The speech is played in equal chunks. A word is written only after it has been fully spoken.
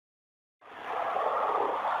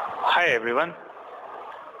Hi everyone.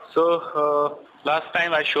 Last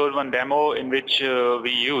time I showed one demo in which we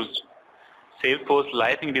used Salesforce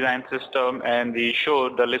Lightning Design System, and we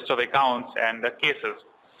showed the list of accounts and the cases.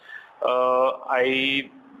 I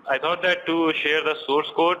thought that to share the source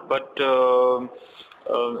code, but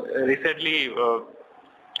recently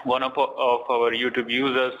one of our YouTube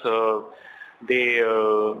users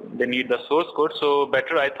they need the source code, so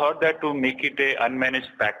better I thought that to make it a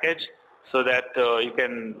unmanaged package so that you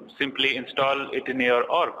can simply install it in your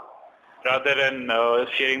org rather than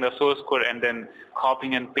sharing the source code and then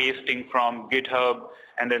copying and pasting from GitHub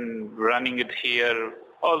and then running it here,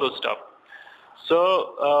 all those stuff.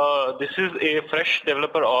 So this is a fresh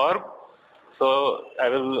developer org. So I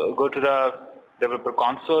will go to the developer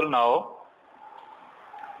console now.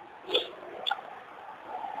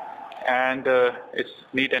 And it's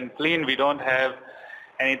neat and clean. We don't have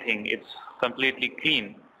anything. It's completely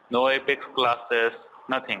clean. No Apex classes,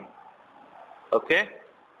 nothing. Okay.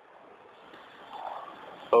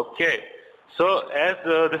 So as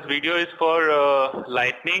this video is for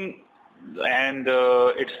Lightning, and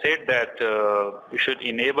it said that you should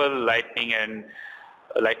enable Lightning and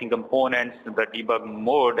Lightning components, the debug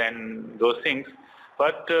mode and those things.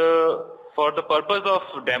 But for the purpose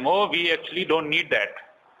of demo, we actually don't need that.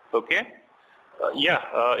 Okay.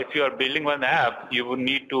 If you are building one app, you would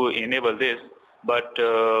need to enable this, but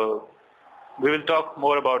we will talk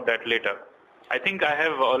more about that later. I think I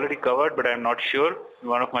have already covered, but I'm not sure in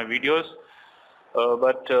one of my videos.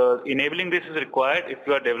 But enabling this is required if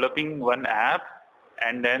you are developing one app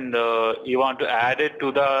and then you want to add it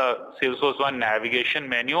to the Salesforce One navigation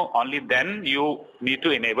menu. Only then you need to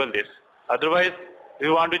enable this. Otherwise, if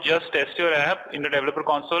you want to just test your app in the developer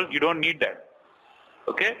console, you don't need that.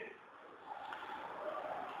 Okay.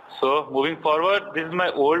 So moving forward, this is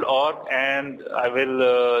my old org, and I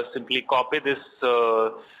will simply copy this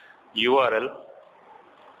URL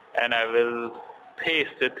and I will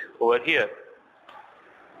paste it over here.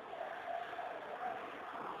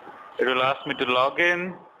 It will ask me to log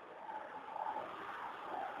in.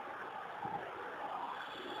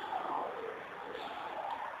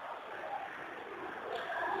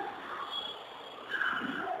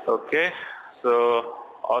 Okay, so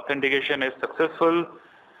authentication is successful.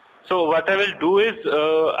 So what I will do is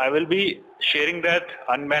I will be sharing that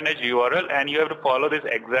unmanaged URL, and you have to follow this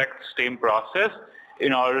exact same process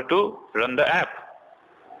in order to run the app.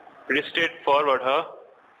 Pretty straightforward, huh?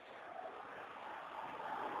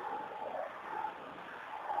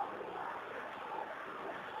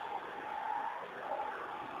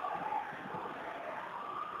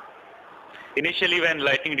 Initially, when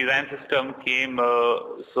Lightning Design System came,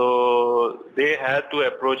 so they had to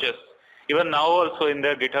approach us. Even now also in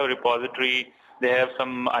their GitHub repository, they have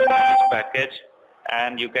some unmanaged package,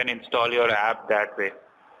 and you can install your app that way.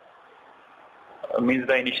 Means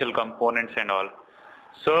the initial components and all.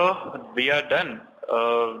 So we are done.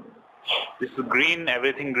 This is green,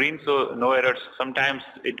 everything green, so no errors. Sometimes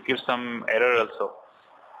it gives some error also.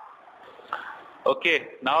 Okay,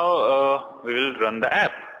 now we will run the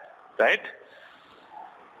app, right?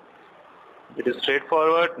 It is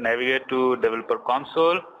straightforward. Navigate to developer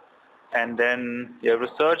console, and then you have to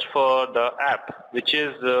search for the app, which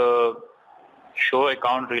is show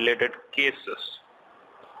account related cases,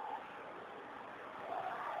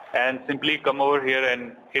 and simply come over here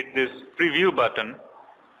and hit this preview button,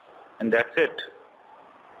 and that's it.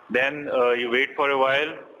 Then you wait for a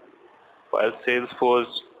while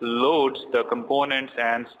Salesforce loads the components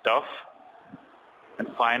and stuff, and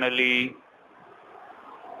finally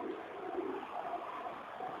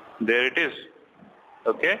there it is.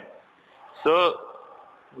 Okay, so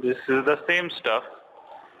this is the same stuff,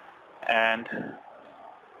 and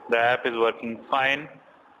the app is working fine.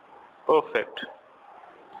 Perfect.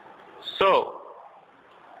 So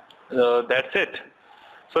that's it.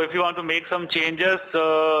 So if you want to make some changes,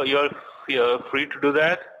 you're free to do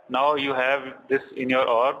that. Now you have this in your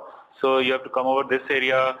org, so you have to come over this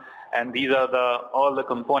area, and these are all the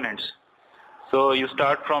components. So you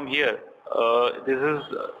start from here. This is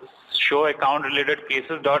show account related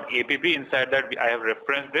cases.app. Inside that I have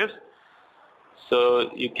referenced this. So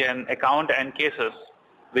you can account and cases,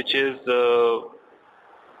 which is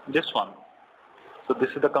this one. So this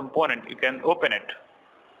is the component. You can open it,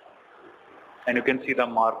 and you can see the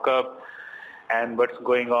markup and what's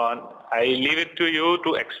going on. I leave it to you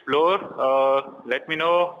to explore. Let me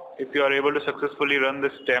know if you are able to successfully run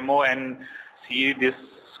this demo and see this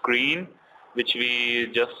screen which we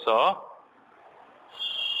just saw.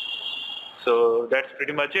 So that's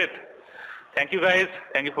pretty much it. Thank you guys.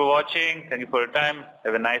 Thank you for watching. Thank you for your time.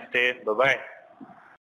 Have a nice day. Bye-bye.